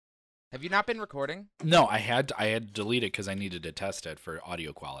Have you not been recording? No, I had to delete it because I needed to test it for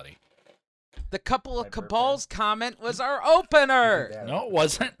audio quality. The couple of Cabals comment was our opener. No, it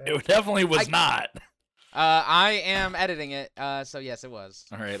wasn't. It definitely was not. I am editing it, so yes, it was.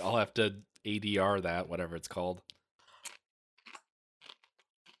 All right, I'll have to ADR that, whatever it's called.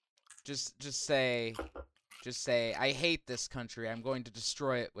 Just say, I hate this country. I'm going to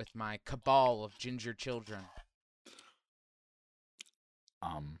destroy it with my cabal of ginger children.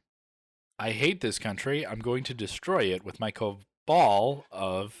 I hate this country. I'm going to destroy it with my cabal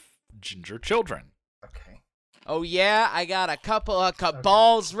of ginger children. Okay. Oh yeah, I got a couple of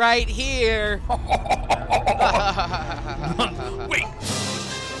cabals right here. Wait.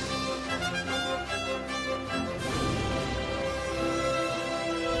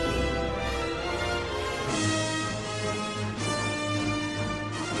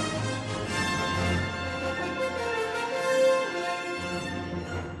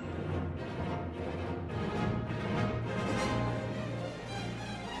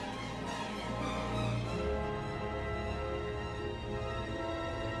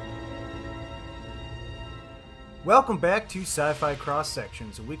 Welcome back to Sci-Fi Cross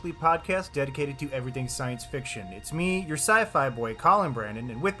Sections, a weekly podcast dedicated to everything science fiction. It's me, your sci-fi boy, Colin Brandon,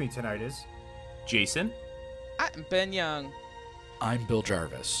 and with me tonight is... Jason. I'm Ben Young. I'm Bill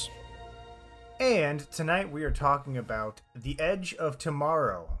Jarvis. And tonight we are talking about The Edge of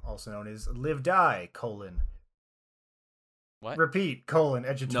Tomorrow, also known as Live Die, What? Repeat,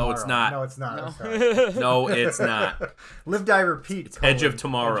 Edge of Tomorrow. No, it's not. No, it's not. No. I'm sorry. No, it's not. Live Die Repeat, It's Edge of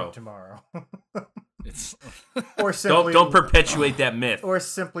Tomorrow. Edge of Tomorrow. It's Or simply, Don't perpetuate that myth. Or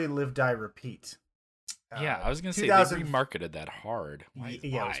simply Live Die Repeat. yeah, I was gonna say 2000 they remarketed that hard. Why?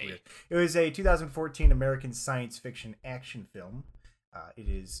 Yeah, it was weird. It was a 2014 American science fiction action film. It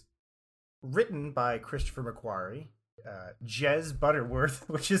is written by Christopher McQuarrie, Jez Butterworth,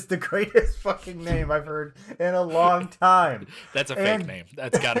 which is the greatest fucking name I've heard in a long time. That's a fake name.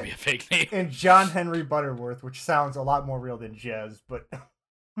 That's got to be a fake name. And John Henry Butterworth, which sounds a lot more real than Jez, but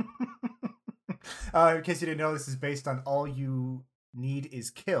in case you didn't know, this is based on All You Need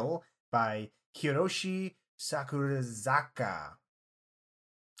Is Kill by Hiroshi Sakurazaka.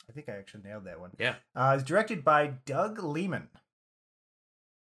 I think I actually nailed that one. Yeah. It's directed by Doug Liman.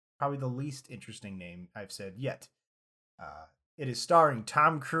 Probably the least interesting name I've said yet. It is starring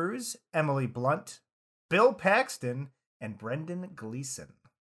Tom Cruise, Emily Blunt, Bill Paxton, and Brendan Gleeson.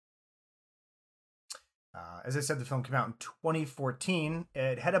 As I said, the film came out in 2014.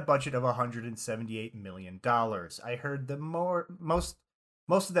 It had a budget of $178 million. I heard most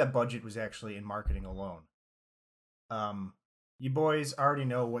of that budget was actually in marketing alone. You boys already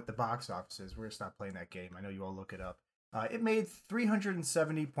know what the box office is. We're going to stop playing that game. I know you all look it up. It made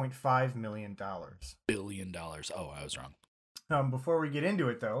 $370.5 million. $billion. Oh, I was wrong. Before we get into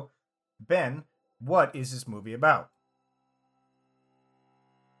it, though, Ben, what is this movie about?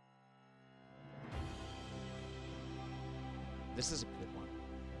 This is a good one.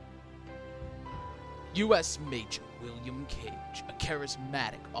 U.S. Major William Cage, a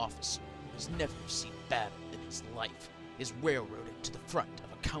charismatic officer who has never seen battle in his life, is railroaded to the front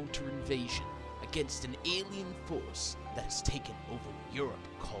of a counter-invasion against an alien force that has taken over Europe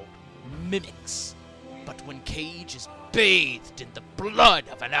called Mimics. But when Cage is bathed in the blood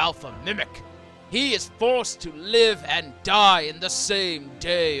of an alpha mimic, he is forced to live and die in the same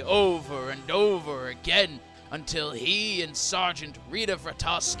day over and over again until he and Sergeant Rita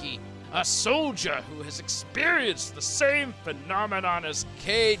Vratoski, a soldier who has experienced the same phenomenon as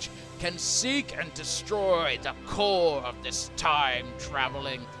Cage, can seek and destroy the core of this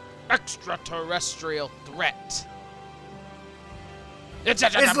time-traveling extraterrestrial threat. It's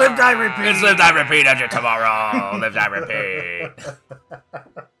Live Die Repeat! It's Live Die Repeat, Edge of Tomorrow. Live Die Repeat.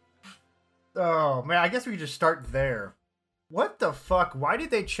 Oh, man, I guess we could just start there. What the fuck? Why did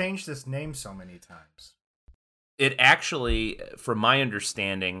they change this name so many times? It actually, from my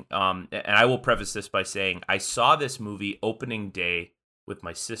understanding, and I will preface this by saying, I saw this movie opening day with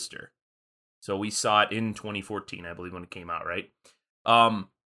my sister. So we saw it in 2014, I believe, when it came out, right? And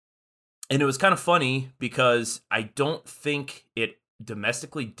it was kind of funny because I don't think it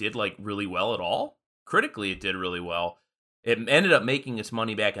domestically did like really well at all. Critically, it did really well. It ended up making its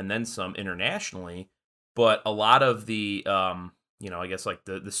money back and then some internationally, but a lot of the, I guess like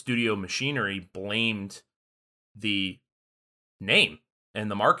the studio machinery blamed the name and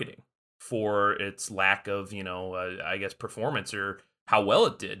the marketing for its lack of, I guess performance or how well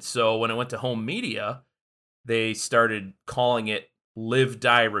it did. So when it went to home media, they started calling it Live,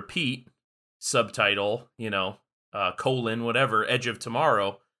 Die, Repeat, subtitle, colon, whatever, Edge of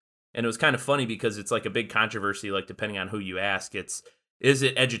Tomorrow. And it was kind of funny because it's like a big controversy, like depending on who you ask. It's is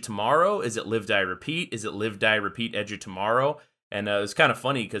it Edge of Tomorrow? Is it Live, Die, Repeat? Is it Live, Die, Repeat, Edge of Tomorrow? And it was kind of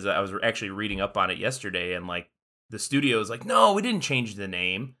funny because I was actually reading up on it yesterday, and like the studio was like, no, we didn't change the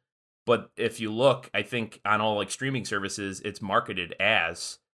name. But if you look, I think on all like streaming services, it's marketed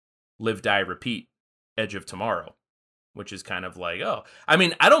as Live, Die, Repeat, Edge of Tomorrow, which is kind of like, oh, I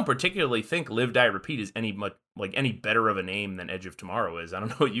mean, I don't particularly think Live, Die, Repeat is any better of a name than Edge of Tomorrow is. I don't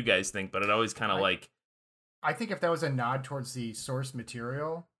know what you guys think, but it always kind of like. I think if that was a nod towards the source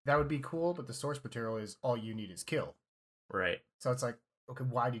material, that would be cool. But the source material is all you need is kill. Right. So it's like, okay,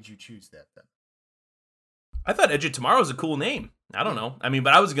 why did you choose that then? I thought Edge of Tomorrow is a cool name. I don't know. I mean,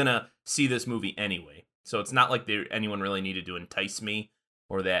 but I was going to see this movie anyway. So it's not like anyone really needed to entice me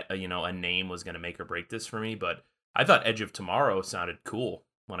or that, a name was going to make or break this for me. But I thought Edge of Tomorrow sounded cool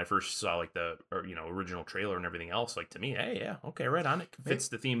when I first saw like the original trailer and everything else. Like to me, hey, yeah, okay, right on. It fits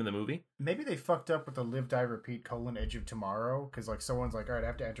the theme of the movie. Maybe they fucked up with the Live, Die, Repeat : Edge of Tomorrow because like someone's like, all right, I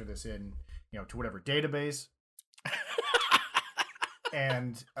have to enter this in, to whatever database.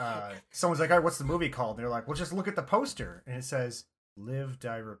 And someone's like, all right, what's the movie called? And they're like, well, just look at the poster. And it says, Live,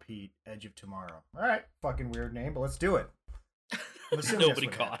 Die, Repeat, Edge of Tomorrow. All right, fucking weird name, but let's do it. Nobody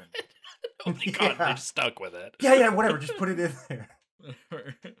caught it. Nobody caught it. They just stuck with it. Yeah, whatever. Just put it in there.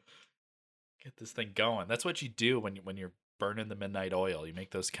 Get this thing going. That's what you do when you're burning the midnight oil. You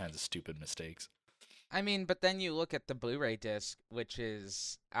make those kinds of stupid mistakes. I mean, but then you look at the Blu-ray disc, which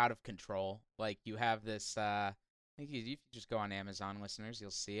is out of control. Like, you have this, I think you just go on Amazon, listeners,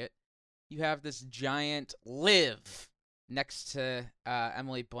 you'll see it. You have this giant Live next to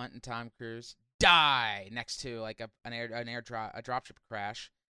Emily Blunt and Tom Cruise, Die next to, like, a dropship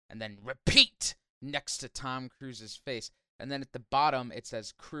crash, and then Repeat next to Tom Cruise's face. And then at the bottom, it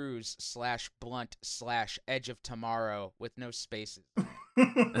says Cruise /Blunt /Edge of Tomorrow with no spaces.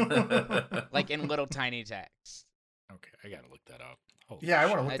 Like in little tiny text. Okay, I gotta look that up. I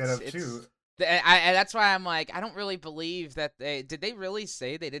want to look that up too. That's why I'm like, I don't really believe that did they really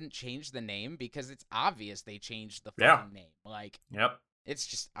say they didn't change the name? Because it's obvious they changed the fucking name. Like, yep, it's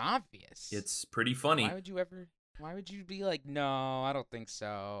just obvious. It's pretty funny. Why would you be like, no, I don't think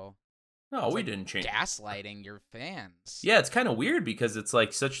so? No, we didn't change. Gaslighting your fans. Yeah, it's kind of weird because it's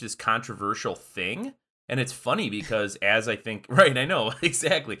like such this controversial thing. And it's funny because as I think, right, I know,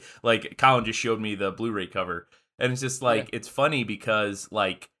 exactly. Like Colin just showed me the Blu-ray cover. And it's just like, It's funny because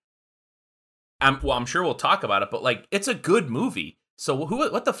like, I'm sure we'll talk about it, but like, it's a good movie. So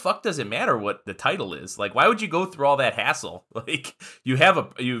what the fuck does it matter what the title is? Like, why would you go through all that hassle? Like,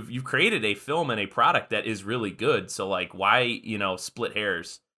 you've created a film and a product that is really good. So like, why, split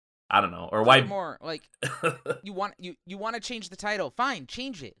hairs? I don't know, or why more like you want to change the title? Fine,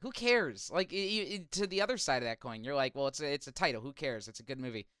 change it. Who cares? Like to the other side of that coin, you're like, well, it's a title. Who cares? It's a good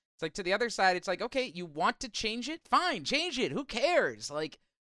movie. It's like to the other side, it's like, okay, you want to change it? Fine, change it. Who cares? Like,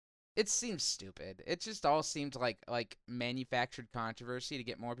 it seems stupid. It just all seemed like manufactured controversy to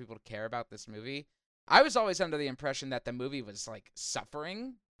get more people to care about this movie. I was always under the impression that the movie was like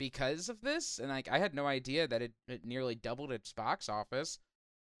suffering because of this, and like I had no idea that it nearly doubled its box office.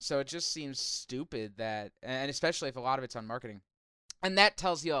 So it just seems stupid that, and especially if a lot of it's on marketing. And that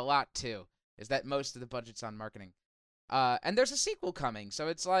tells you a lot, too, is that most of the budget's on marketing. And there's a sequel coming, so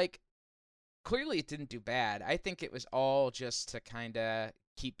it's like, clearly it didn't do bad. I think it was all just to kind of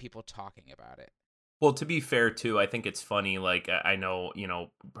keep people talking about it. Well, to be fair, too, I think it's funny, like, I know,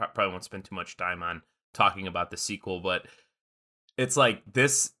 probably won't spend too much time on talking about the sequel, but it's like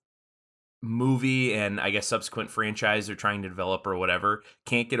this movie and I guess subsequent franchise they're trying to develop or whatever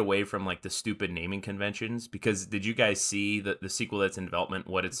can't get away from like the stupid naming conventions, because did you guys see the sequel that's in development,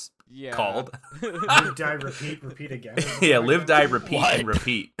 what it's called? Live, Die, Repeat again. Yeah, Live, Die, Repeat, and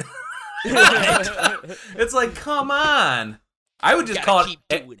Repeat. It's like, come on. I would just call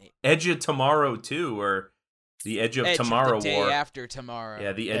it Edge of Tomorrow 2 or the Edge of Tomorrow of the War. Day after tomorrow.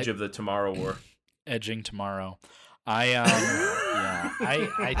 Yeah, the Edge of the Tomorrow War. Edging Tomorrow. I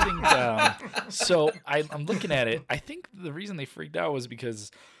think so. I'm looking at it. I think the reason they freaked out was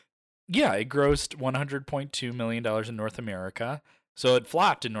because, it grossed $100.2 million in North America. So it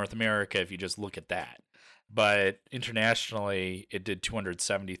flopped in North America if you just look at that. But internationally, it did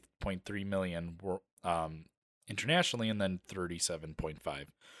 $270.3 million internationally, and then 37.5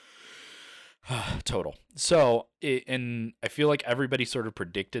 total. So, and I feel like everybody sort of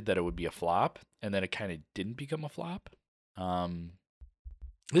predicted that it would be a flop, and then it kind of didn't become a flop.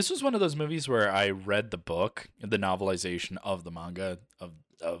 This was one of those movies where I read the book, the novelization of the manga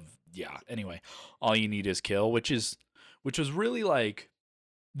anyway, All You Need Is Kill, which was really like,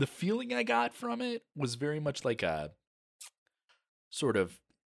 the feeling I got from it was very much like a sort of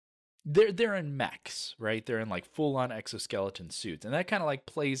they're in mechs, right? They're in like full on exoskeleton suits, and that kind of like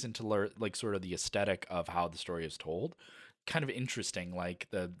plays into like sort of the aesthetic of how the story is told. Kind of interesting, like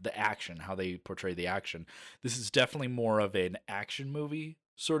the action, how they portray the action. This is definitely more of an action movie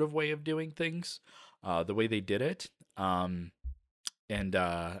sort of way of doing things, the way they did it. And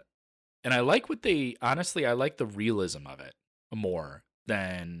I like what they honestly, I like the realism of it more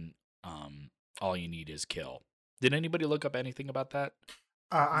than All You Need Is Kill. Did anybody look up anything about that?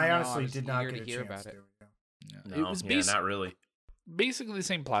 I No, honestly I was did not eager get to a hear chance about to. it. Yeah. No, It was not really. basically the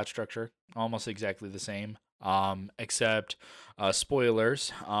same plot structure, almost exactly the same. Except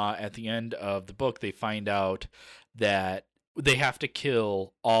spoilers. At the end of the book, they find out that they have to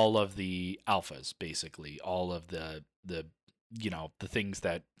kill all of the alphas, basically all of the the things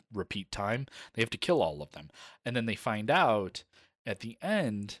that repeat time. They have to kill all of them, and then they find out at the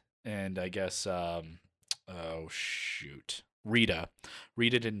end, and I guess oh shoot, Rita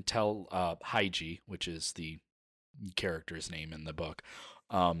didn't tell Haiji, which is the character's name in the book,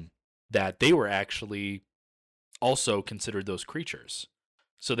 that they were actually also considered those creatures.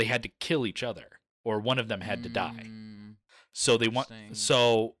 So they had to kill each other, or one of them had to die. So they want Interesting.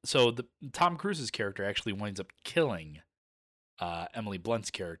 so the Tom Cruise's character actually winds up killing Emily Blunt's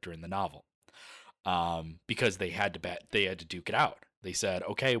character in the novel, because they had to duke it out. They said,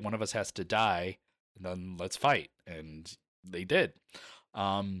 okay, one of us has to die, and then let's fight, and they did.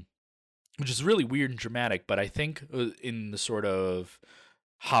 Which is really weird and dramatic, but I think in the sort of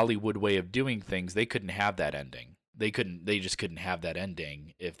Hollywood way of doing things, they couldn't have that ending. They just couldn't have that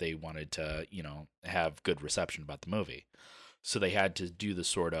ending if they wanted to, have good reception about the movie. So they had to do the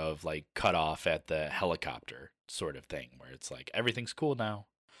sort of like cut off at the helicopter sort of thing where it's like everything's cool now.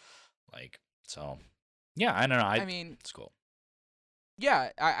 Like, so yeah, I don't know. I mean, It's cool. yeah,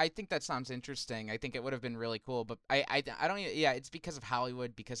 I think that sounds interesting. I think it would have been really cool, but I don't. Yeah, it's because of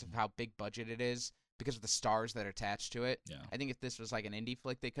Hollywood, because of how big budget it is, because of the stars that are attached to it. Yeah. I think if this was like an indie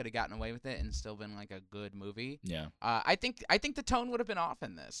flick, they could have gotten away with it and still been like a good movie. Yeah. I think the tone would have been off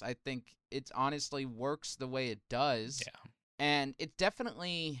in this. I think it honestly works the way it does. Yeah. And it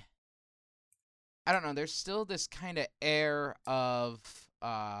definitely, I don't know, there's still this kind of air of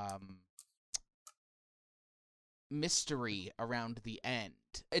mystery around the end.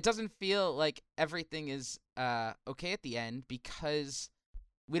 It doesn't feel like everything is okay at the end because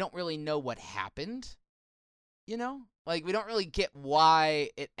we don't really know what happened. Like we don't really get why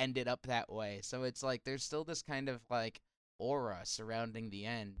it ended up that way. So it's like there's still this kind of like aura surrounding the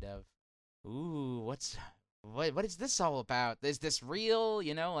end of, ooh, what is this all about? Is this real?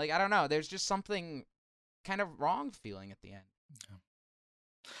 Like I don't know. There's just something kind of wrong feeling at the end.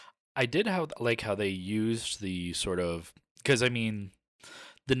 I did like how they used the sort of, because I mean,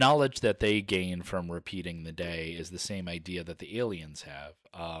 the knowledge that they gain from repeating the day is the same idea that the aliens have.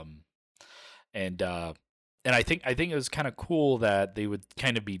 And I think it was kind of cool that they would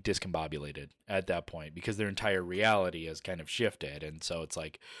kind of be discombobulated at that point because their entire reality has kind of shifted, and so it's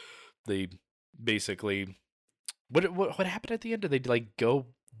like they basically what happened at the end? Did they like go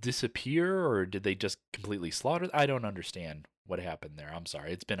disappear, or did they just completely slaughter? I don't understand what happened there. I'm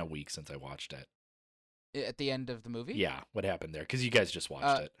sorry, it's been a week since I watched it. At the end of the movie? Yeah, what happened there? Because you guys just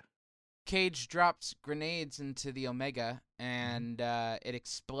watched it. Cage drops grenades into the Omega, and it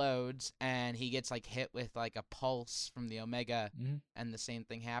explodes, and he gets like hit with like a pulse from the Omega, and the same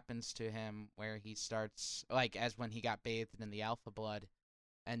thing happens to him where he starts like as when he got bathed in the Alpha blood,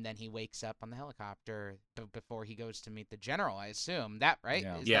 and then he wakes up on the helicopter before he goes to meet the general. I assume that, right?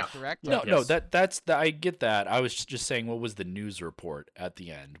 Yeah. Is Yeah. that correct? No, Yes. that's I get that. I was just saying, what was the news report at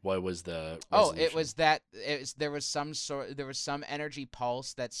the end? What was the Oh, resolution? it was there was some energy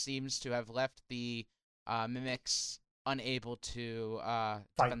pulse that seems to have left the mimics unable to Fight.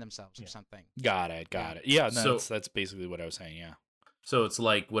 defend themselves or Yeah. something. Got it. Yeah, no, So- that's basically what I was saying. Yeah. So it's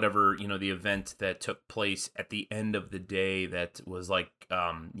like whatever, the event that took place at the end of the day that was like,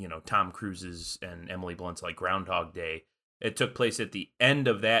 Tom Cruise's and Emily Blunt's like Groundhog Day. It took place at the end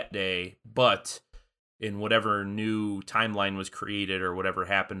of that day, but in whatever new timeline was created or whatever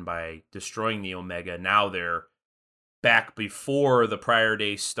happened by destroying the Omega, now they're back before the prior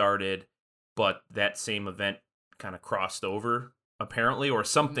day started, but that same event kind of crossed over, apparently, or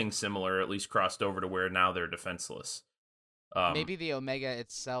something similar, at least crossed over to where now they're defenseless. Maybe the Omega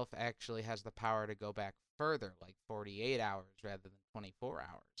itself actually has the power to go back further, like 48 hours rather than 24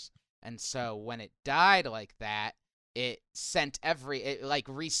 hours. And so when it died like that, it like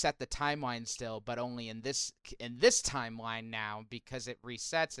reset the timeline still, but only in this timeline now, because it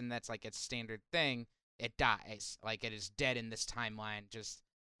resets, and that's like its standard thing. It dies, like it is dead in this timeline. Just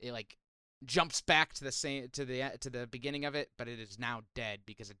it like jumps back to the beginning of it, but it is now dead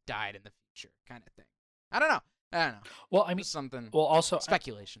because it died in the future, kind of thing. I don't know. Well, I mean, Just something. well, also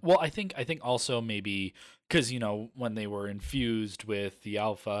Speculation. Well, I think also maybe because when they were infused with the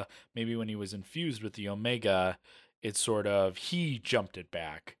Alpha, maybe when he was infused with the Omega, it's sort of he jumped it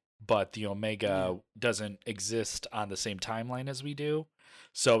back, but the Omega doesn't exist on the same timeline as we do,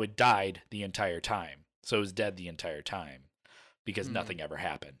 so it died the entire time. So it was dead the entire time because nothing ever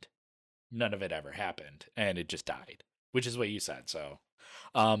happened. None of it ever happened, and it just died, which is what you said. So,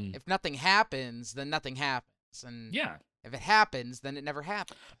 if nothing happens, then nothing happens. And yeah, if it happens, then it never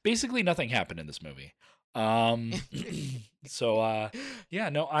happened. basically nothing happened in this movie. So yeah,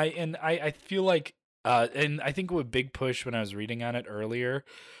 no, I feel like and I think a big push when I was reading on it earlier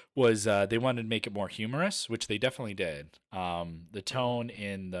was they wanted to make it more humorous, which they definitely did. The tone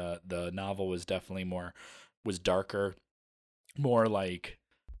in the novel was definitely was darker, more like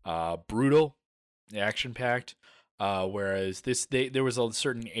brutal, action packed. Whereas there was a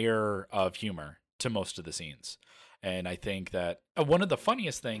certain air of humor to most of the scenes. And I think that one of the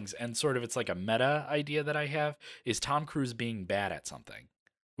funniest things, and sort of it's like a meta idea that I have, is Tom Cruise being bad at something,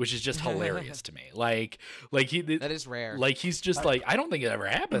 which is just hilarious to me. Like that is rare. Like he's just like, I don't think it ever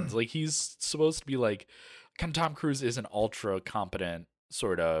happens. Like he's supposed to be like, Tom Cruise is an ultra competent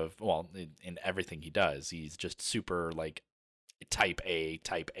sort of, well, in everything he does. He's just super like type A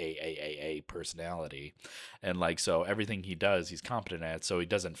personality, and like so everything he does he's competent at, so he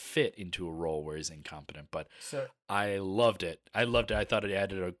doesn't fit into a role where he's incompetent. But I loved it. I thought it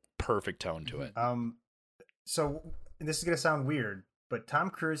added a perfect tone to it. So this is gonna sound weird, but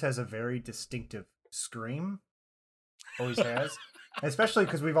Tom Cruise has a very distinctive scream. Always has. Especially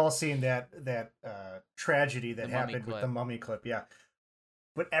because we've all seen that tragedy that happened with the Mummy clip. Yeah,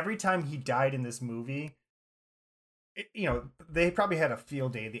 but every time he died in this movie, they probably had a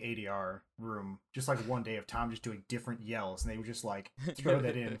field day in the ADR room, just like one day of Tom just doing different yells, and they would just like throw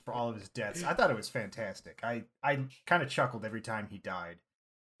that in for all of his deaths. I thought it was fantastic. I kind of chuckled every time he died.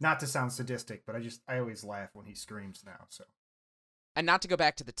 Not to sound sadistic, but I always laugh when he screams now. So, and not to go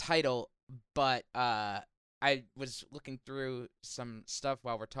back to the title, but I was looking through some stuff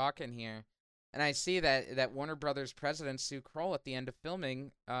while we're talking here, and I see that Warner Brothers president Sue Kroll at the end of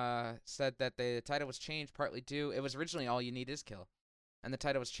filming said that the title was changed partly due. It was originally All You Need Is Kill, and the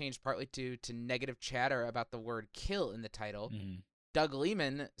title was changed partly due to negative chatter about the word "kill" in the title. Mm-hmm. Doug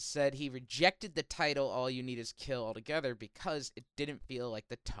Liman said he rejected the title All You Need Is Kill altogether because it didn't feel like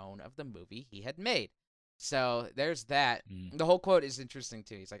the tone of the movie he had made. So there's that. Mm. The whole quote is interesting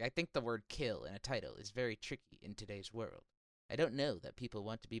too. He's like, "I think the word kill in a title is very tricky in today's world. I don't know that people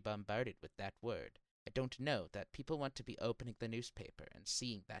want to be bombarded with that word. I don't know that people want to be opening the newspaper and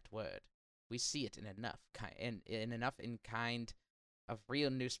seeing that word. We see it in enough kind of real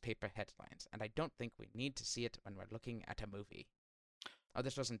newspaper headlines, and I don't think we need to see it when we're looking at a movie." Oh,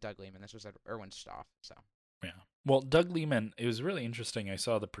 this wasn't Doug Liman. This was Erwin Stoff. So. Yeah. Well, Doug Liman, it was really interesting. I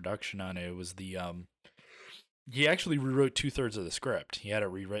saw the production on it. It was the he actually rewrote 2/3 of the script. He had it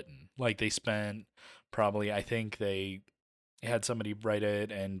rewritten. Like they spent probably, I think they had somebody write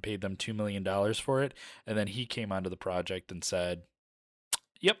it and paid them $2 million for it. And then he came onto the project and said,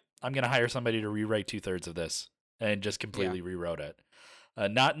 "Yep, I'm going to hire somebody to rewrite 2/3 of this," and just completely rewrote it.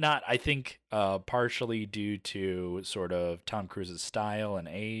 Not I think partially due to sort of Tom Cruise's style and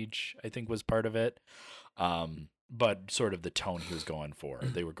age, I think was part of it. But sort of the tone he was going for.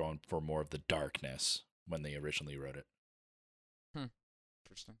 They were going for more of the darkness when they originally wrote it.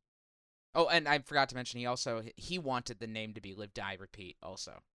 Interesting. Oh, and I forgot to mention, he wanted the name to be Live, Die, Repeat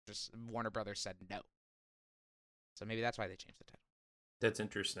also. Just Warner Brothers said no. So maybe that's why they changed the title. That's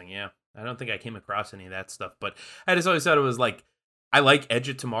interesting, yeah. I don't think I came across any of that stuff, but I just always thought it was like, I like Edge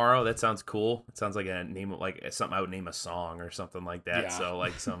of Tomorrow. That sounds cool. It sounds like a name, like something I would name a song or something like that. Yeah. So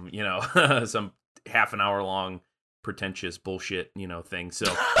like some, some half an hour long pretentious bullshit, thing. So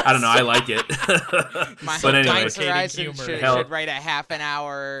I don't know. I like it. But anyway, Horizon should write a half an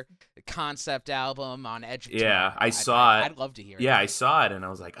hour concept album on Edge of Tomorrow. Yeah, I saw it. I'd love to hear it. Yeah, I saw it and I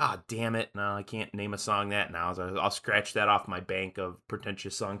was like, damn it. No, I can't name a song that now. I'll scratch that off my bank of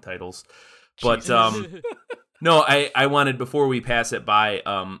pretentious song titles. But no, I wanted, before we pass it by,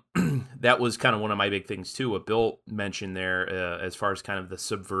 that was kind of one of my big things too, what Bill mentioned there, as far as kind of the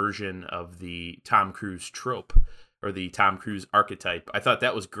subversion of the Tom Cruise trope or the Tom Cruise archetype. I thought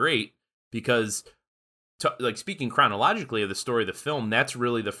that was great because, like, speaking chronologically of the story of the film, that's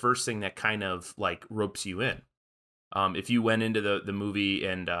really the first thing that kind of like ropes you in. If you went into the movie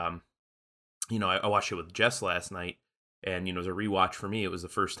and, I watched it with Jess last night, and, it was a rewatch for me. It was the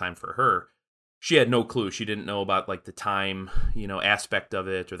first time for her. she had no clue. She didn't know about like the time, aspect of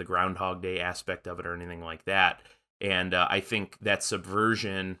it or the Groundhog Day aspect of it or anything like that. And I think that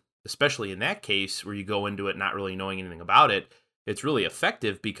subversion, especially in that case where you go into it not really knowing anything about it, it's really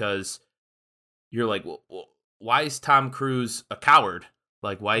effective because you're like, well, why is Tom Cruise a coward?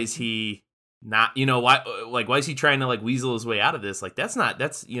 Like, why is he not, why is he trying to like weasel his way out of this? Like, that's not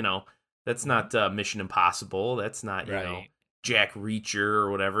Mission Impossible. That's not, Right. Jack Reacher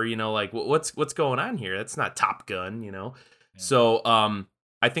or whatever, like what's going on here? That's not Top Gun, So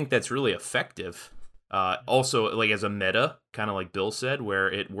I think that's really effective. Also, like as a meta, kind of like Bill said, where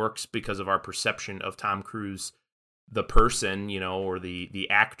it works because of our perception of Tom Cruise, the person, or the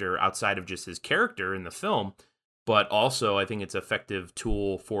actor outside of just his character in the film. But also, I think it's an effective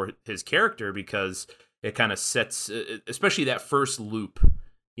tool for his character because it kind of sets, especially that first loop.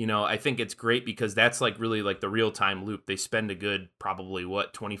 I think it's great because that's like really like the real time loop. They spend a good probably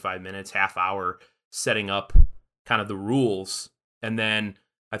 25 minutes, half hour setting up kind of the rules. And then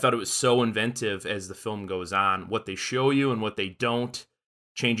I thought it was so inventive as the film goes on, what they show you and what they don't,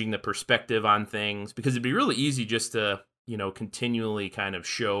 changing the perspective on things, because it'd be really easy just to, continually kind of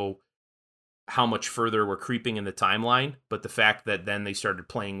show how much further we're creeping in the timeline. But the fact that then they started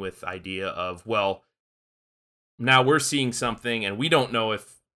playing with idea of, well, now we're seeing something and we don't know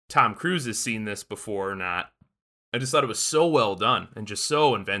if Tom Cruise has seen this before or not. I just thought it was so well done and just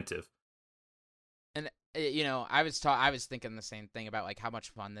so inventive. And I was thinking the same thing about like how much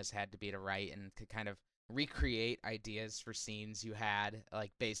fun this had to be to write and to kind of recreate ideas for scenes you had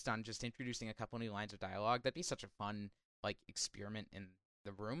like based on just introducing a couple new lines of dialogue. That'd be such a fun like experiment in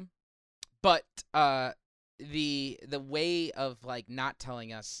the room. But the way of like not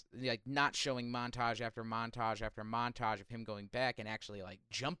telling us, like not showing montage after montage after montage of him going back and actually like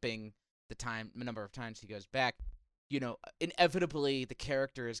jumping the number of times he goes back, inevitably the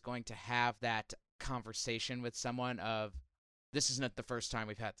character is going to have that conversation with someone of, this isn't the first time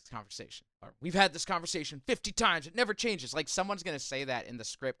we've had this conversation, or we've had this conversation 50 times, it never changes. Like someone's going to say that in the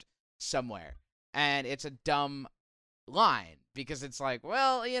script somewhere, and it's a dumb line because it's like,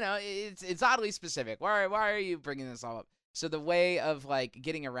 well, it's oddly specific. Why are you bringing this all up? So the way of like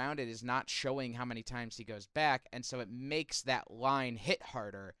getting around it is not showing how many times he goes back, and so it makes that line hit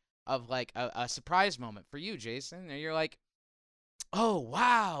harder of like a surprise moment for you, Jason. And you're like, oh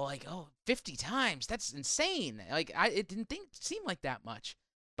wow, like 50 times, that's insane. Like it didn't seem like that much,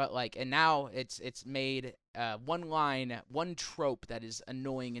 but like, and now it's made one line, one trope that is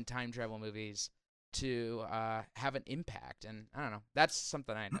annoying in time travel movies to have an impact. And I don't know, that's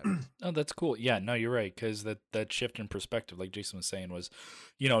something I noticed. Oh, that's cool. Yeah, no, you're right, because that shift in perspective, like Jason was saying, was,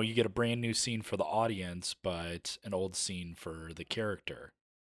 you get a brand new scene for the audience, but an old scene for the character.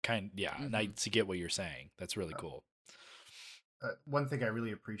 Mm-hmm. And I get what you're saying. That's really cool. One thing I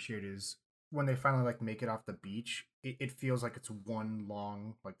really appreciate is when they finally like make it off the beach, it feels like it's one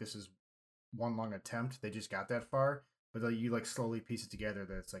long attempt. They just got that far, but you like slowly piece it together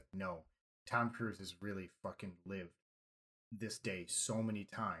that it's like, no, Tom Cruise has really fucking lived this day so many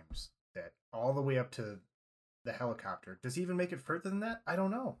times that all the way up to the helicopter. Does he even make it further than that? I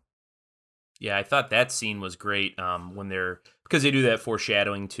don't know. Yeah, I thought that scene was great when because they do that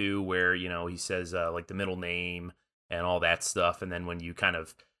foreshadowing too, where, he says like the middle name and all that stuff. And then when you kind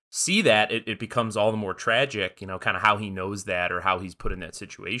of see that, it becomes all the more tragic, kind of how he knows that or how he's put in that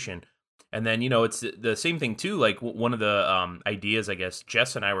situation. And then, it's the same thing too. Like one of the ideas, I guess,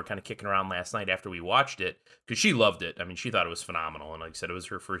 Jess and I were kind of kicking around last night after we watched it, because she loved it. I mean, she thought it was phenomenal. And like I said, it was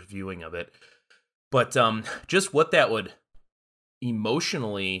her first viewing of it. But just what that would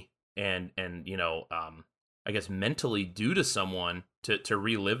emotionally and I guess mentally do to someone to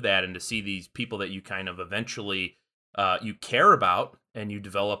relive that and to see these people that you kind of eventually you care about and you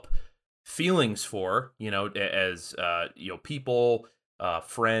develop feelings for, as people,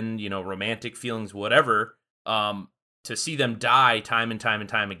 friend, romantic feelings, whatever, to see them die time and time and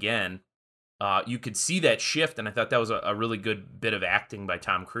time again. You could see that shift, and I thought that was a really good bit of acting by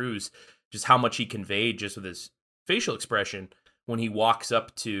Tom Cruise, just how much he conveyed just with his facial expression when he walks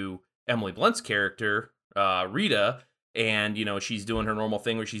up to Emily Blunt's character, Rita, and, she's doing her normal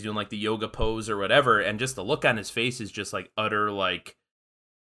thing where she's doing like the yoga pose or whatever. And just the look on his face is just like utter, like,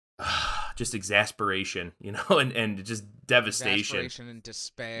 just exasperation, and just devastation. Exasperation and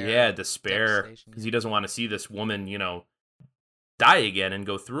despair. Yeah, despair. Because he doesn't want to see this woman, die again and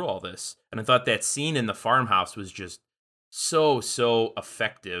go through all this. And I thought that scene in the farmhouse was just so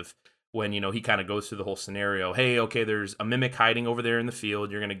effective. When, he kind of goes through the whole scenario. Hey, okay, there's a mimic hiding over there in the field.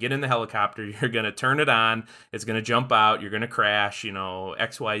 You're going to get in the helicopter. You're going to turn it on. It's going to jump out. You're going to crash,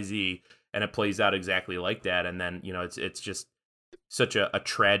 XYZ. And it plays out exactly like that. And then, it's just such a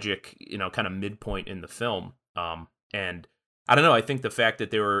tragic, kind of midpoint in the film. And I don't know, I think the fact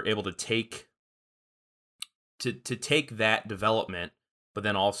that they were able to take that development, but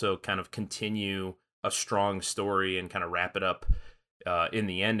then also kind of continue a strong story and kind of wrap it up in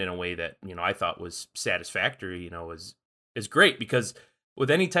the end in a way that, I thought was satisfactory, is great. Because with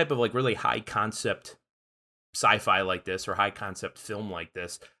any type of like really high concept sci-fi like this or high concept film like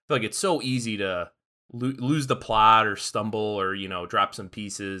this, I feel like it's so easy to lose the plot or stumble or, drop some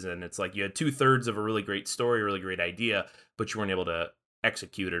pieces. And it's like you had 2/3 of a really great story, a really great idea, but you weren't able to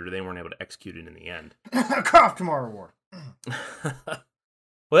execute it, or they weren't able to execute it in the end. Cough, Tomorrow War.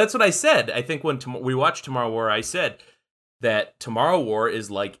 Well, that's what I said. I think when we watched Tomorrow War, I said that Tomorrow War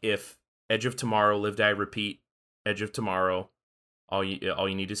is like if Edge of Tomorrow, Live, Die, Repeat, Edge of Tomorrow, all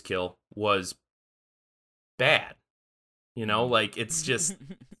you need is kill, was bad. Like it's just,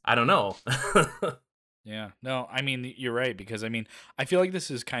 I don't know. Yeah, no, I mean, you're right, because I mean, I feel like this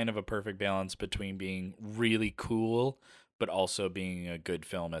is kind of a perfect balance between being really cool, but also being a good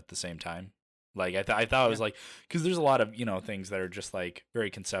film at the same time. Like, I thought it was like, because there's a lot of, things that are just like very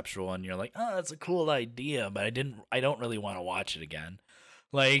conceptual, and you're like, oh, that's a cool idea, but I don't really want to watch it again.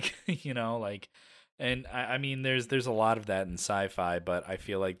 Like, and I mean, there's a lot of that in sci-fi, but I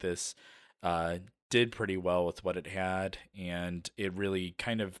feel like this did pretty well with what it had, and it really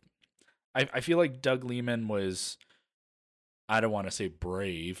kind of, I feel like Doug Liman was, I don't want to say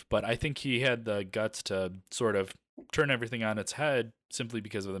brave, but I think he had the guts to sort of turn everything on its head simply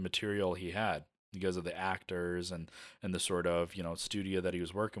because of the material he had, because of the actors and the sort of, studio that he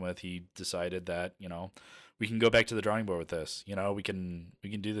was working with. He decided that, we can go back to the drawing board with this. We can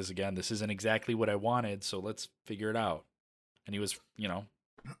do this again. This isn't exactly what I wanted, so let's figure it out. And he was,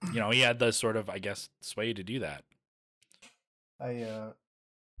 he had the sort of, I guess, sway to do that.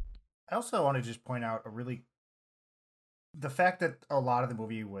 I also want to just point out the fact that a lot of the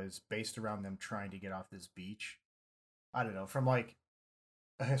movie was based around them trying to get off this beach. I don't know, from like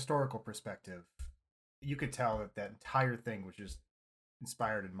a historical perspective, you could tell that entire thing was just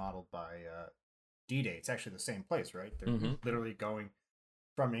inspired and modeled by D-Day. It's actually the same place, right? They're literally going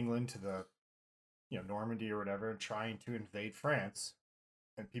from England to the, Normandy or whatever, and trying to invade France.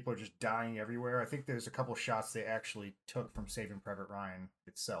 And people are just dying everywhere. I think there's a couple shots they actually took from Saving Private Ryan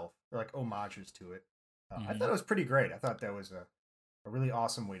itself. They're like homages to it. I thought it was pretty great. I thought that was a really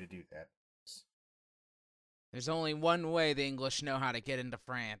awesome way to do that. There's only one way the English know how to get into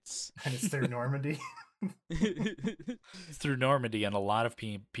France. And it's through Normandy. It's through Normandy and a lot of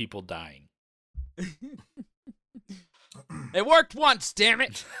people dying. It worked once, damn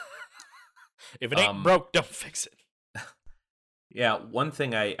it! If it ain't broke, don't fix it. Yeah, one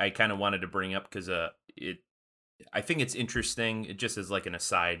thing I kind of wanted to bring up, because I think it's interesting, just as like an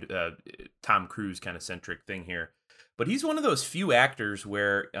aside, Tom Cruise kind of centric thing here. But he's one of those few actors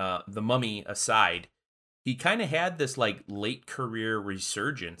where, The Mummy aside, he kind of had this like late career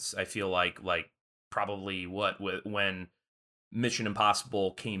resurgence. I feel like probably when Mission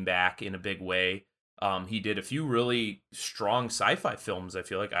Impossible came back in a big way. He did a few really strong sci-fi films. I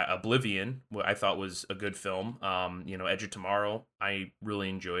feel like Oblivion, I thought was a good film. Edge of Tomorrow, I really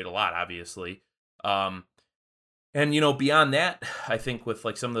enjoyed a lot, obviously. And beyond that, I think with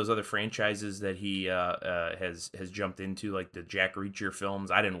like some of those other franchises that he has jumped into, like the Jack Reacher films,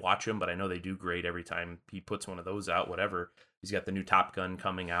 I didn't watch them, but I know they do great every time he puts one of those out. Whatever, he's got the new Top Gun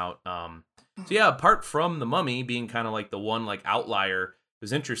coming out. So yeah, apart from The Mummy being kind of like the one like outlier. It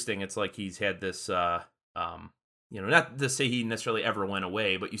was interesting. It's like he's had this, not to say he necessarily ever went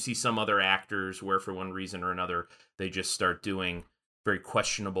away, but you see some other actors where for one reason or another, they just start doing very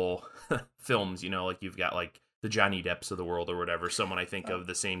questionable films, like you've got like the Johnny Depps of the world or whatever, someone I think of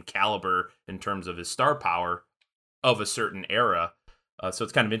the same caliber in terms of his star power of a certain era. So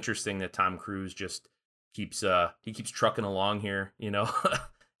it's kind of interesting that Tom Cruise just keeps trucking along here,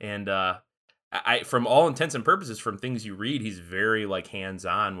 and, I, from all intents and purposes, from things you read, he's very like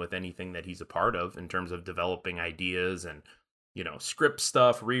hands-on with anything that he's a part of in terms of developing ideas and, script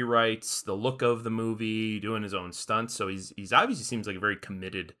stuff, rewrites, the look of the movie, doing his own stunts. So he's obviously seems like a very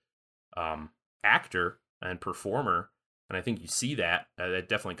committed actor and performer. And I think you see that. That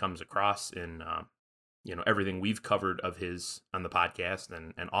definitely comes across in, everything we've covered of his on the podcast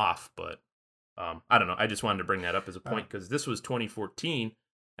and off. But I don't know. I just wanted to bring that up as a point because this was 2014.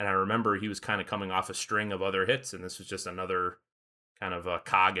 And I remember he was kind of coming off a string of other hits, and this was just another kind of a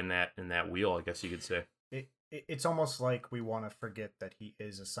cog in that wheel, I guess you could say. It's almost like we want to forget that he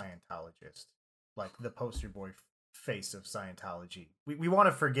is a Scientologist, like the poster boy face of Scientology. We want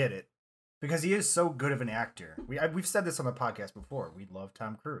to forget it because he is so good of an actor. We've said this on the podcast before. We love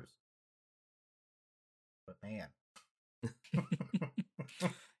Tom Cruise, but man,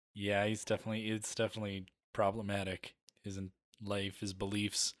 Yeah, it's definitely problematic. His life, his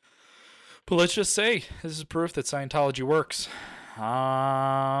beliefs. But let's just say this is proof that Scientology works.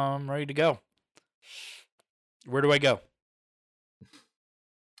 I'm ready to go. Where do I go?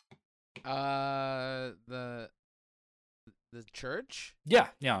 The church? Yeah.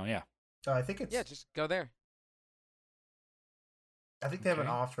 I think it's. Yeah, just go there. I think they have an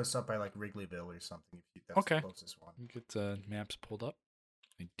Okay. office up by like Wrigleyville or something. If that's Okay. the closest one. Get maps pulled up.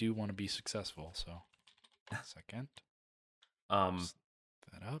 I do want to be successful, so second. Set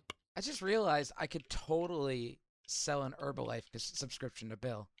that up. I just realized I could totally sell an Herbalife subscription to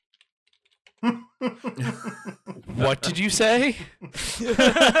Bill. What did you say?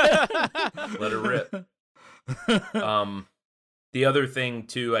 Let her rip. The other thing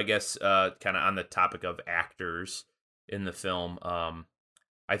too, I guess, kind of on the topic of actors in the film,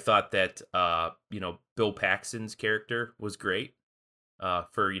 I thought that Bill Paxton's character was great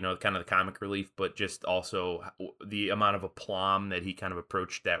for kind of the comic relief, but just also the amount of aplomb that he kind of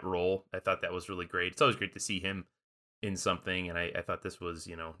approached that role. I thought that was really great. It's always great to see him in something, and I thought this was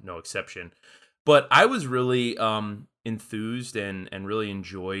no exception. But I was really enthused and really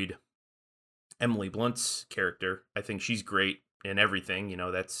enjoyed Emily Blunt's character. I think she's great in everything.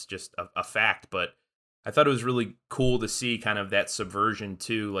 That's just a fact. But I thought it was really cool to see kind of that subversion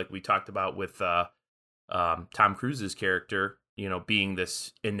too, like we talked about with Tom Cruise's character, being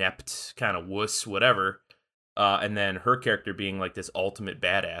this inept kind of wuss, whatever. And then her character being like this ultimate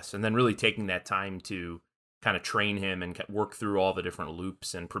badass, and then really taking that time to kind of train him and work through all the different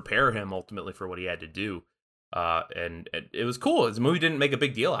loops and prepare him ultimately for what he had to do. And it was cool. The movie didn't make a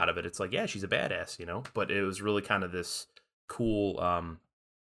big deal out of it. It's like, yeah, she's a badass, but it was really kind of this cool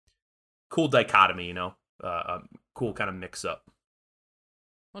dichotomy, cool kind of mix up.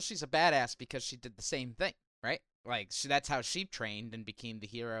 Well, she's a badass because she did the same thing, right? Like that's how she trained and became the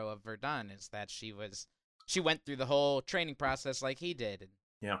hero of Verdun. Is that she went through the whole training process like he did.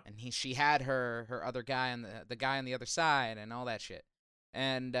 Yeah. And she had her other guy on the guy on the other side and all that shit.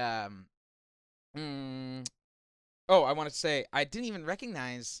 And I want to say I didn't even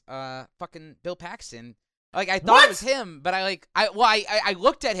recognize fucking Bill Paxton. Like I thought it was him, but I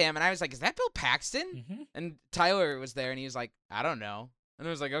looked at him and I was like, "Is that Bill Paxton?" Mm-hmm. And Tyler was there and he was like, "I don't know." And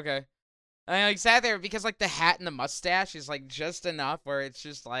I was like, "Okay." And I sat there because like the hat and the mustache is like just enough where it's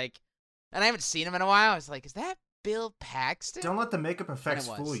just like, and I haven't seen him in a while. I was like, "Is that Bill Paxton?" Don't let the makeup effects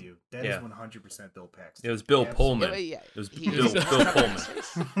was. fool you. That is Yeah. 100% Bill Paxton. It was Bill Absolutely. Pullman. Yeah, It was he- Bill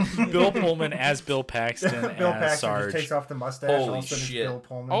Pullman. Bill Pullman as Bill Paxton Bill as Paxton Sarge. just takes off the mustache. Holy all of a sudden it's shit. Bill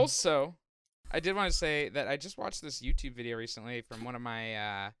Pullman. Also, I did want to say that I just watched this YouTube video recently from one of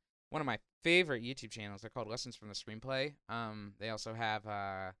my favorite YouTube channels. They're called Lessons from the Screenplay. They also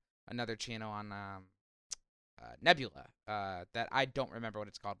have another channel on Nebula that I don't remember what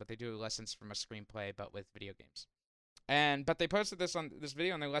it's called, but they do Lessons from a Screenplay, but with video games. But they posted this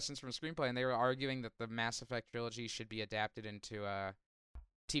video on their Lessons from a Screenplay, and they were arguing that the Mass Effect trilogy should be adapted into a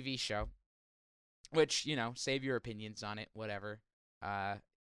TV show. Which, save your opinions on it, whatever. I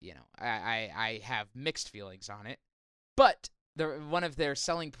have mixed feelings on it. But one of their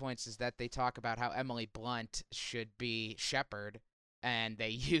selling points is that they talk about how Emily Blunt should be Shepard, and they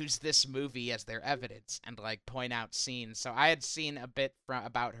use this movie as their evidence and like point out scenes. So I had seen a bit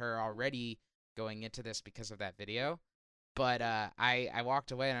about her already going into this because of that video. But I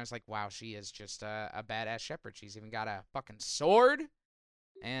walked away and I was like, wow, she is just a badass Shepard. She's even got a fucking sword.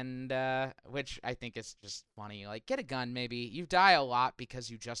 And which I think is just funny. Like, get a gun, maybe. You die a lot because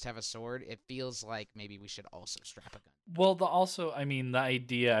you just have a sword. It feels like maybe we should also strap a gun. Well, the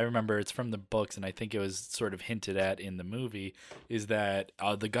idea, I remember it's from the books, and I think it was sort of hinted at in the movie, is that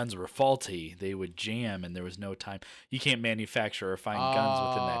the guns were faulty. They would jam, and there was no time. You can't manufacture or find guns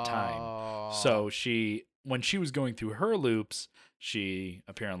within that time. So when she was going through her loops, she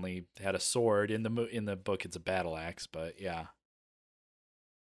apparently had a sword. In the book, it's a battle axe, but yeah.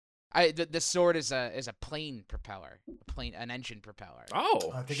 The sword is a plane propeller, an engine propeller.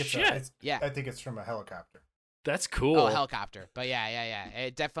 Oh, I think it's shit. Yeah. I think it's from a helicopter. That's cool. Oh, a helicopter. But yeah.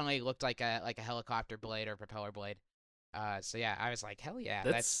 It definitely looked like a helicopter blade or propeller blade. So yeah, I was like, hell yeah,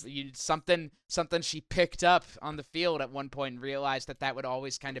 that's something she picked up on the field at one point and realized that would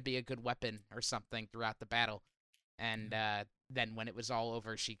always kind of be a good weapon or something throughout the battle. And then when it was all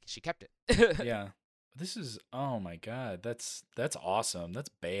over, she kept it. Yeah. This is, oh my god, that's awesome. That's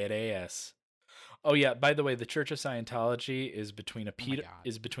badass. Oh yeah, by the way, the Church of Scientology is between a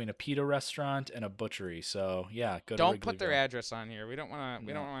pita restaurant and a butchery. So yeah, go to Don't put their Wrigleyville. address on here. We don't want to.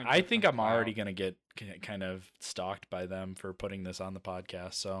 We don't want. I think I'm already gonna get kind of stalked by them for putting this on the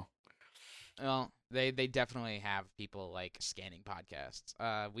podcast. So Well, they definitely have people like scanning podcasts.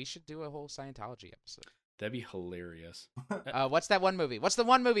 We should do a whole Scientology episode. That'd be hilarious. What's that one movie? What's the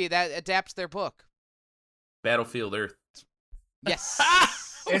one movie that adapts their book? Battlefield Earth. Yes.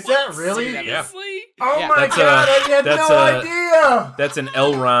 Is that really? Yeah. Oh Yeah. my That's god, I had that's no a- idea! That's an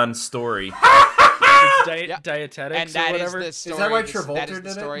Elron story. It's Yeah. dietetics And or that is whatever. the story. that why that is Travolta the did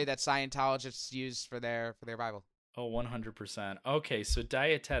it? story that Scientologists use for their Bible. Oh, 100%. Okay, so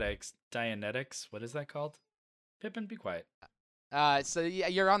Dianetics, what is that called? Pippin, be quiet. So yeah,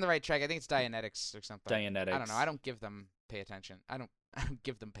 you're on the right track. I think it's Dianetics or something. Dianetics. I don't know. I don't give them pay attention. I don't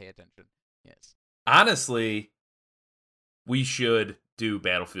give them pay attention. Yes. Honestly, we should do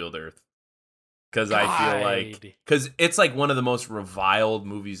Battlefield Earth. Because I feel like... God. Because it's like one of the most reviled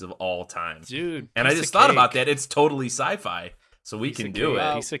movies of all time. Dude, And I piece just of thought about cake. that. It's totally sci-fi. So we Piece can of do cake,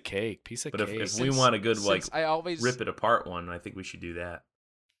 it. Piece of cake. Piece of But cake. if we want a good, like, Since I always rip it apart one, I think we should do that.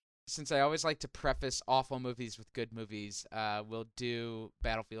 since I always like to preface awful movies with good movies, we'll do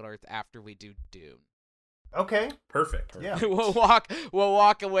Battlefield Earth after we do Dune. Okay, Perfect. yeah. we'll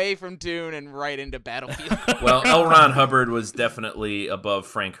walk away from Dune and right into Battlefield. Well, L. Ron Hubbard was definitely above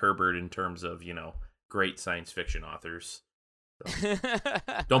Frank Herbert in terms of, great science fiction authors.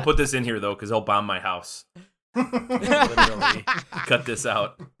 Don't put this in here, though, because he'll bomb my house. Literally. Cut this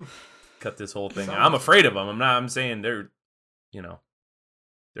out. Cut this whole thing out. I'm afraid of them. I'm saying they're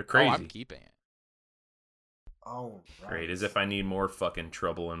Oh, crazy. I'm keeping it. Oh, right. Great, as if I need more fucking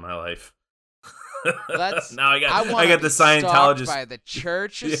trouble in my life. Let's- now I wanna got the be stalked Scientologist. by the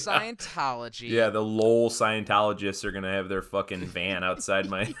Church of Yeah. Scientology. Yeah, the lol Scientologists are gonna have their fucking van outside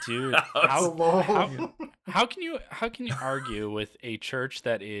my Dude, house. how can you argue with a church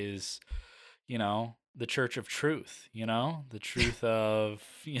that is, the Church of Truth, the truth of,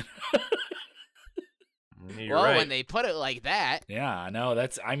 You're Well, right. when they put it like that, Yeah, no,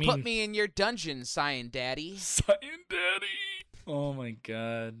 put me in your dungeon, Scion Daddy. Science Daddy. Oh my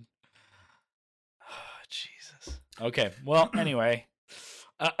god. Jesus. Okay. Well, anyway.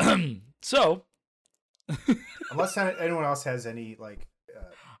 So Unless anyone else has any critical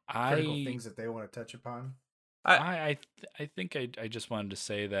I things that they want to touch upon. I think I just wanted to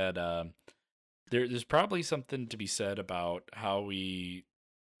say that there's probably something to be said about how we.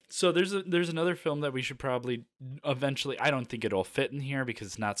 So there's another film that we should probably eventually. I don't think it'll fit in here because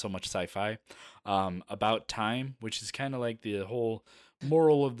it's not so much sci-fi. About time, which is kind of like the whole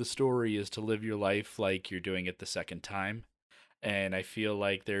moral of the story is to live your life like you're doing it the second time. And I feel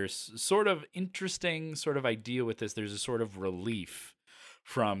like there's sort of interesting sort of idea with this. There's a sort of relief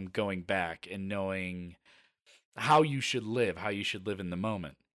from going back and knowing how you should live in the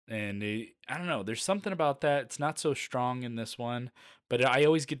moment. And I don't know, there's something about that. It's not so strong in this one, but I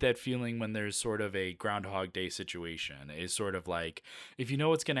always get that feeling when there's sort of a Groundhog Day situation. It's sort of like, if you know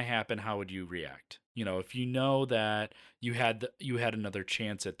what's going to happen, how would you react? If you know that you had another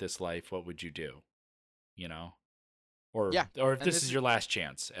chance at this life, what would you do? Or Yeah, or if and this this is is- your last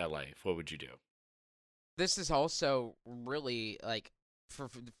chance at life, what would you do? This is also really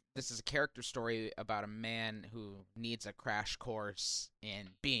this is a character story about a man who needs a crash course in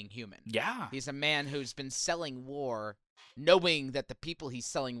being human. Yeah. He's a man who's been selling war, knowing that the people he's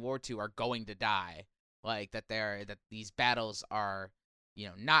selling war to are going to die. Like that these battles are,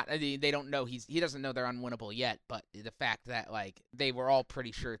 not. They don't know he doesn't know they're unwinnable yet. But the fact that they were all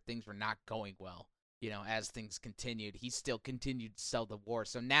pretty sure things were not going well. As things continued, he still continued to sell the war.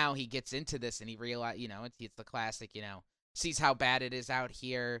 So now he gets into this and he realized, it's the classic, sees how bad it is out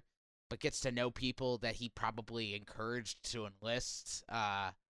here, but gets to know people that he probably encouraged to enlist.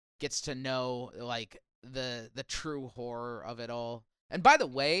 Gets to know the true horror of it all. And by the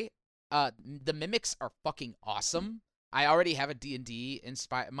way, the mimics are fucking awesome. I already have a D&D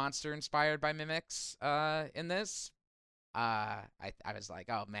monster inspired by mimics in this. I was like,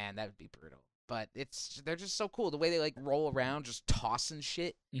 oh man, that would be brutal. But they're just so cool. The way they roll around, just tossing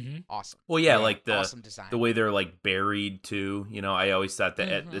shit. Mm-hmm. Awesome. Well, yeah, like awesome design. the way they're buried too. I always thought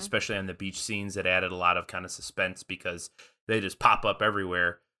that, Mhm. especially on the beach scenes, it added a lot of kind of suspense because they just pop up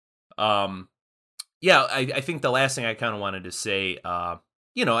everywhere. Yeah, I think the last thing I kind of wanted to say, I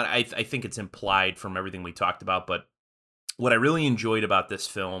think it's implied from everything we talked about, but what I really enjoyed about this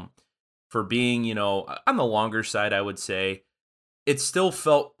film, for being, on the longer side, I would say, it still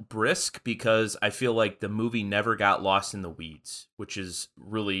felt brisk because I feel like the movie never got lost in the weeds, which is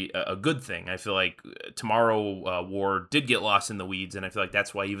really a good thing. I feel like Tomorrow War did get lost in the weeds, and I feel like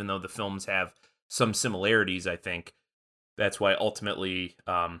that's why, even though the films have some similarities, I think that's why ultimately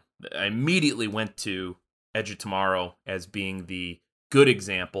I immediately went to Edge of Tomorrow as being the good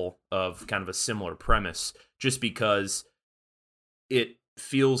example of kind of a similar premise, just because it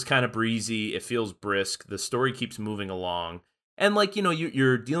feels kind of breezy. It feels brisk. The story keeps moving along. And like,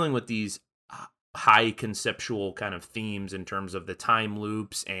 you're dealing with these high conceptual kind of themes in terms of the time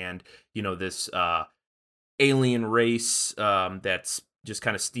loops and, this alien race that's just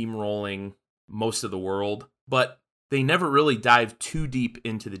kind of steamrolling most of the world. But they never really dive too deep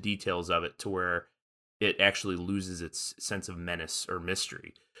into the details of it to where it actually loses its sense of menace or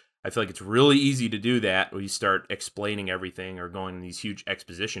mystery. I feel like it's really easy to do that when you start explaining everything or going in these huge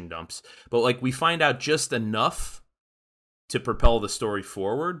exposition dumps. But like, we find out just enough to propel the story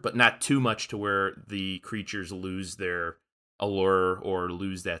forward, but not too much to where the creatures lose their allure or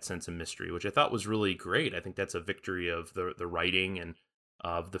lose that sense of mystery, which I thought was really great. I think that's a victory of the writing and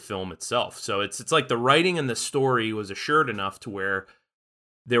of the film itself. So it's like the writing and the story was assured enough to where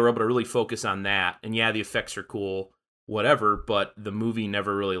they were able to really focus on that. And yeah, the effects are cool, whatever, but the movie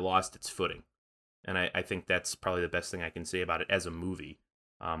never really lost its footing. And I think that's probably the best thing I can say about it as a movie.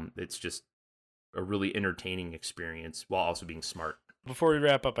 It's just a really entertaining experience while also being smart. Before we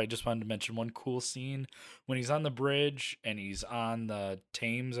wrap up, I just wanted to mention one cool scene when he's on the bridge and he's on the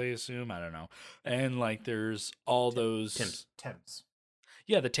Thames, I assume. I don't know. And like there's all those Thames.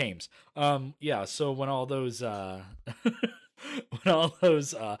 Yeah, the Thames. Yeah, so when all those when all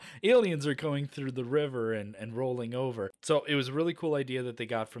those aliens are going through the river and rolling over. So it was a really cool idea that they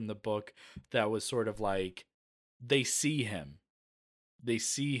got from the book that was sort of like they see him. They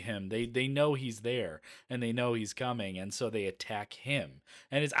see him. They know he's there and they know he's coming, and so they attack him.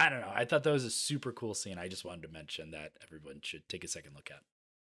 And I don't know. I thought that was a super cool scene. I just wanted to mention that everyone should take a second look at.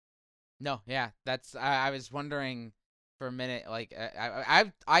 No, yeah, that's. I was wondering for a minute, like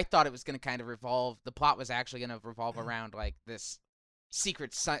I thought it was gonna kind of revolve. The plot was actually gonna revolve around like this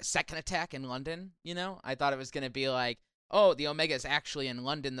secret second attack in London. I thought it was gonna be like, oh, the Omega is actually in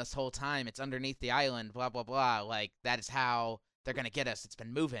London this whole time. It's underneath the island. Blah blah blah. Like that is how they're gonna get us. It's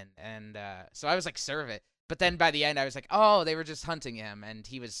been moving, and so I was like, serve it. But then by the end, I was like, oh, they were just hunting him, and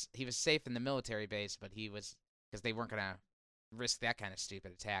he was safe in the military base, but he was because they weren't gonna risk that kind of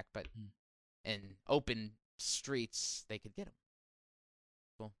stupid attack. But in open streets, they could get him.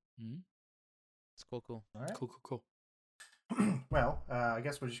 Cool. It's cool. All right. Cool. Well, I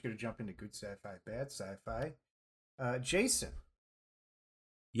guess we're just gonna jump into good sci-fi, bad sci-fi. Jason.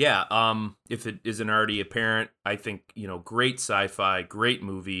 Yeah, if it isn't already apparent, I think, great sci-fi, great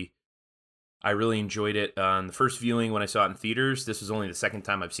movie. I really enjoyed it on the first viewing when I saw it in theaters. This was only the second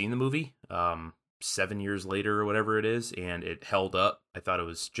time I've seen the movie, 7 years later or whatever it is, and it held up. I thought it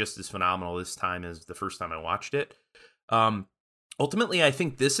was just as phenomenal this time as the first time I watched it. Ultimately, I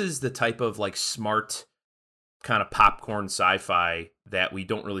think this is the type of like smart kind of popcorn sci-fi that we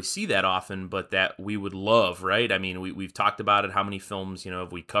don't really see that often, but that we would love, right? I mean, we've talked about it. How many films,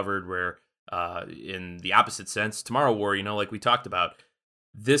 have we covered where, in the opposite sense, Tomorrow War, like we talked about,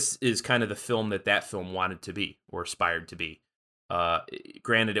 this is kind of the film that film wanted to be or aspired to be.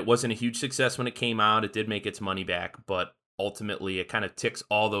 Granted, it wasn't a huge success when it came out. It did make its money back, but ultimately it kind of ticks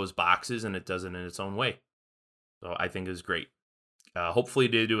all those boxes and it does it in its own way. So I think it was great. Hopefully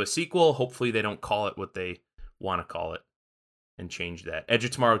they do a sequel. Hopefully they don't call it what they want to call it and change that. Edge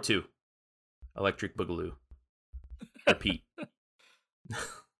of Tomorrow 2. Electric Boogaloo. Repeat.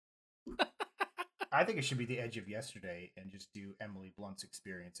 I think it should be The Edge of Yesterday and just do Emily Blunt's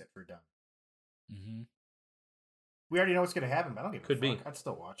experience at Verdun. Mm-hmm. We already know what's going to happen, but I don't give a Could fuck. be. I'd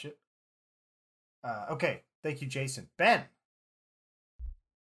still watch it. Okay. Thank you, Jason. Ben.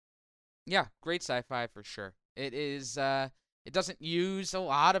 Yeah, great sci-fi for sure. It is. It doesn't use a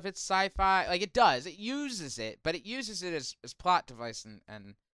lot of its sci-fi. Like it does. It uses it, but it uses it as plot device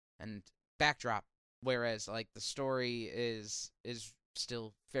and backdrop. Whereas like the story is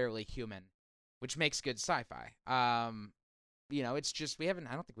still fairly human, which makes good sci-fi. It's just I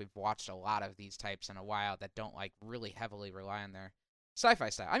don't think we've watched a lot of these types in a while that don't like really heavily rely on their sci-fi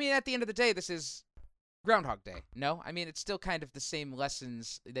style. I mean, at the end of the day, this is Groundhog Day. No, I mean it's still kind of the same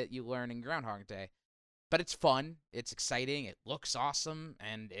lessons that you learn in Groundhog Day. But it's fun, it's exciting, it looks awesome,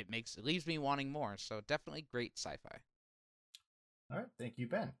 and it leaves me wanting more. So definitely great sci-fi. All right, thank you,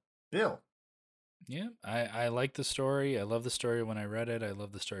 Ben. Bill. Yeah, I like the story. I love the story when I read it. I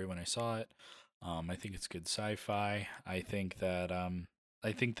love the story when I saw it. I think it's good sci-fi. I think that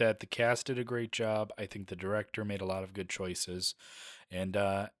the cast did a great job. I think the director made a lot of good choices, and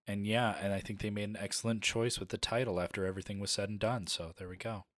I think they made an excellent choice with the title after everything was said and done. So there we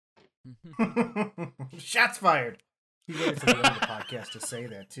go. Shots fired. He waited for the end of the podcast to say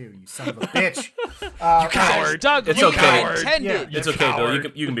that too. You son of a bitch! You coward, Doug. It's okay. Intended. Yeah, It's okay, Bill.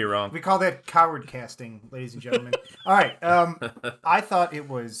 You can be wrong. We call that coward casting, ladies and gentlemen. All right. I thought it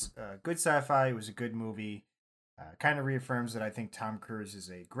was good sci-fi. It was a good movie. Kind of reaffirms that I think Tom Cruise is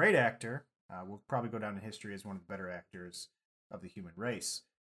a great actor. Will probably go down in history as one of the better actors of the human race.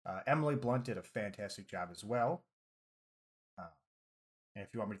 Emily Blunt did a fantastic job as well. And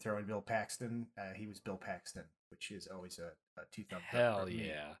if you want me to throw in Bill Paxton, he was Bill Paxton, which is always a two thumbs up. Hell for me.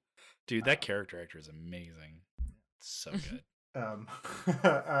 yeah. Dude, that character actor is amazing. It's so good.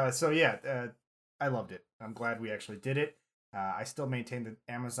 I loved it. I'm glad we actually did it. I still maintain that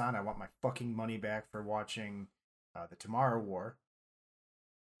Amazon, I want my fucking money back for watching The Tomorrow War.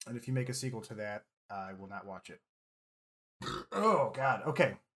 And if you make a sequel to that, I will not watch it. Oh, God.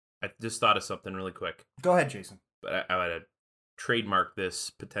 Okay. I just thought of something really quick. Go ahead, Jason. But I would trademark this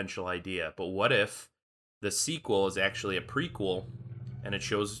potential idea. But what if the sequel is actually a prequel and it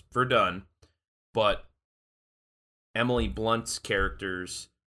shows Verdun, but Emily Blunt's characters,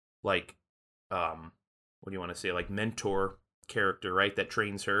 like, what do you want to say, like mentor character, right, that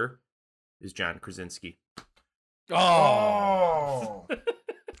trains her, is John Krasinski. Oh.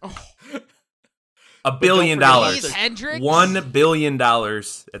 $1 billion. Louise Hendricks? $1 billion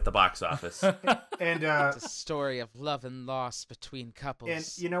at the box office. And It's a story of love and loss between couples.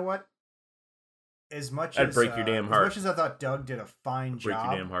 and you know what? As much That'd as break your damn heart. As much as I thought Doug did a fine Break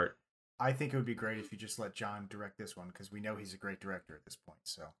job, your damn heart. I think it would be great if you just let John direct this one because we know he's a great director at this point.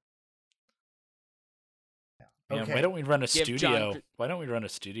 So, yeah. Man, Okay. why don't we run a Give John studio? Cr- Why don't we run a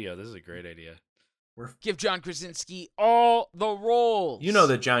studio? This is a great idea. Give John Krasinski all the roles. You know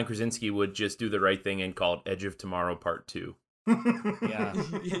that John Krasinski would just do the right thing and call it Edge of Tomorrow Part 2. Yeah.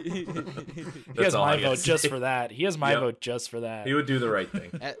 He That's has all I my gotta vote just say. for that. He has my Yep. vote just for that. He would do the right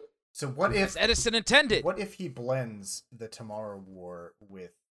thing. So what if As Edison intended. what if he blends the Tomorrow War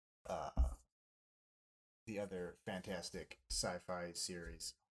with the other fantastic sci-fi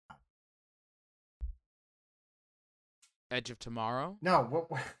series? Edge of Tomorrow? No, what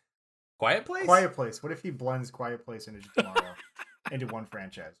Quiet Place? Quiet Place. What if he blends Quiet Place into Tomorrow into one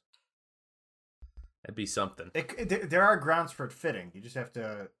franchise? That'd be something. There are grounds for it fitting. You just have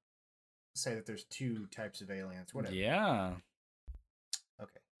to say that there's two types of aliens. Whatever. Yeah.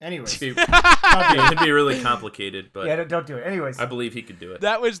 Okay. Anyways. It'd be really complicated, but Yeah, don't do it. Anyways. I believe he could do it.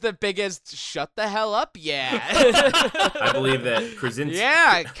 That was the biggest shut the hell up, yeah. I believe that Krasinski,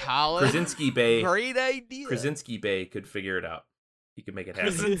 Yeah, Colin. Krasinski Bay Great idea. Krasinski Bay could figure it out. He could make it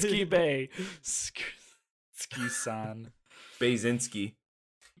happen. Krasinski Bay. Ski-san. Basinski.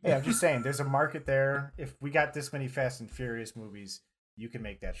 Yeah, I'm just saying, there's a market there. If we got this many Fast and Furious movies, you can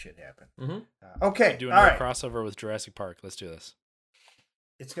make that shit happen. Mm-hmm. Okay, Do all another right. crossover with Jurassic Park. Let's do this.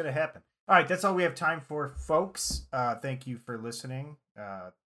 It's going to happen. All right, that's all we have time for, folks. Thank you for listening.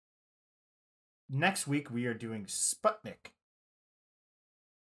 Next week, we are doing Sputnik.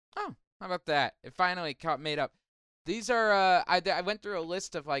 Oh, how about that? It finally made up. These are I went through a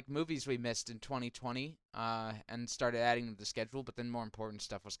list of like movies we missed in 2020 and started adding them to the schedule, but then more important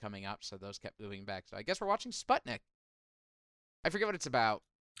stuff was coming up, so those kept moving back. So I guess we're watching Sputnik. I forget what it's about.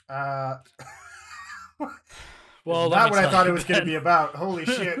 Well, Not what I thought it was going to be about. Holy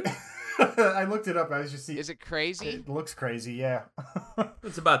shit. I looked it up. I was just seeing. Is it crazy? It looks crazy, yeah.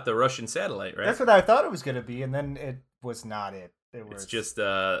 It's about the Russian satellite, right? That's what I thought it was going to be, and then it was not it. It's just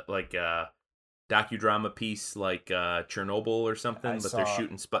like a docudrama piece like Chernobyl or something, but they're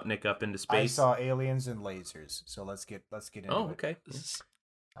shooting Sputnik up into space. I saw aliens and lasers, so let's get into Oh, it. okay.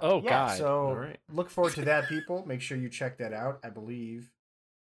 Oh, yeah, God. So All right. look forward to that, people. Make sure you check that out. I believe.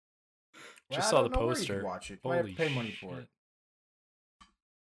 Just I saw don't the know where you poster. can watch it. You might have to Holy pay money for shit. it.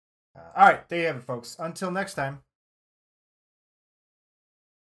 All right, there you have it, folks. Until next time.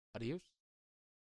 Adios.